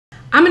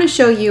I'm going to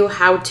show you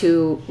how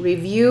to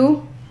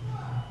review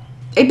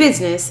a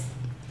business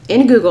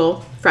in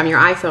Google from your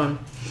iPhone.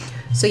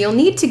 So you'll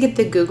need to get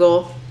the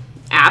Google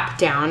app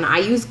down. I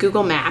use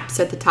Google Maps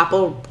at the top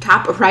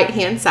right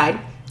hand side.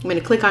 I'm going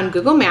to click on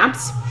Google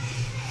Maps.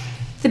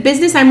 The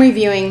business I'm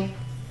reviewing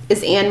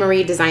is Anne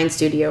Marie Design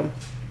Studio.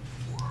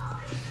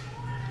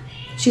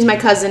 She's my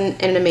cousin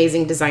and an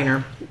amazing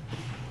designer.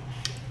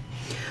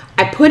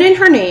 I put in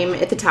her name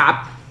at the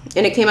top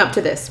and it came up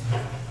to this.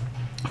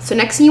 So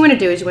next thing you want to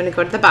do is you want to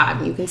go to the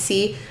bottom. You can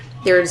see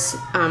there's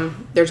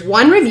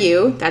one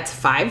review that's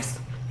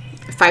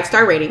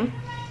five-star rating.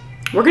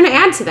 We're going to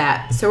add to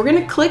that. So we're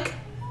going to click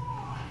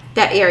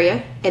that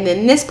area and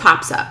then this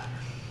pops up.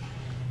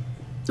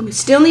 We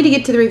still need to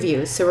get to the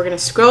reviews. So we're going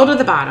to scroll to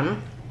the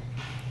bottom.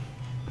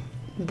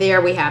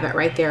 There we have it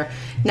right there.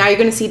 Now you're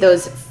going to see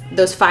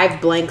those 5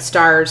 blank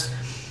stars.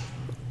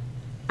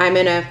 I'm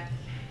going to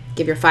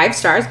give her 5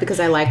 stars because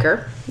I like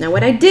her. Now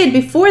what I did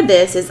before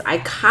this is I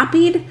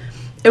copied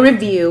a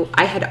review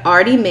I had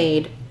already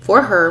made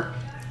for her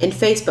in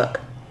Facebook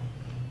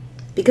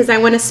because I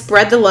want to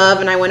spread the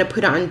love and I want to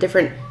put it on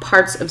different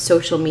parts of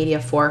social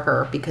media for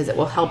her because it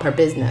will help her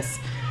business.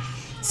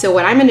 So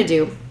what I'm going to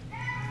do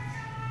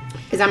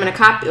is I'm going to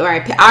copy, or I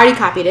already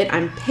copied it,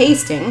 I'm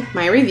pasting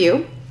my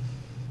review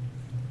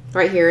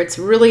right here. It's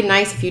really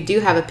nice if you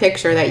do have a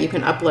picture that you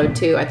can upload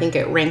to. I think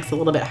it ranks a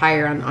little bit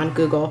higher on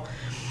Google.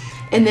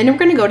 And then we're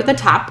going to go to the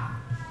top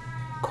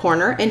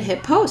corner and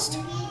hit post.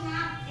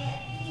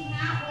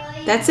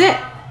 That's it.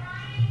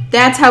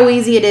 That's how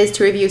easy it is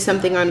to review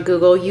something on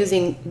Google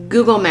using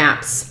Google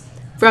Maps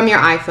from your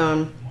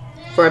iPhone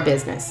for a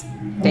business.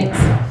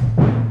 Thanks.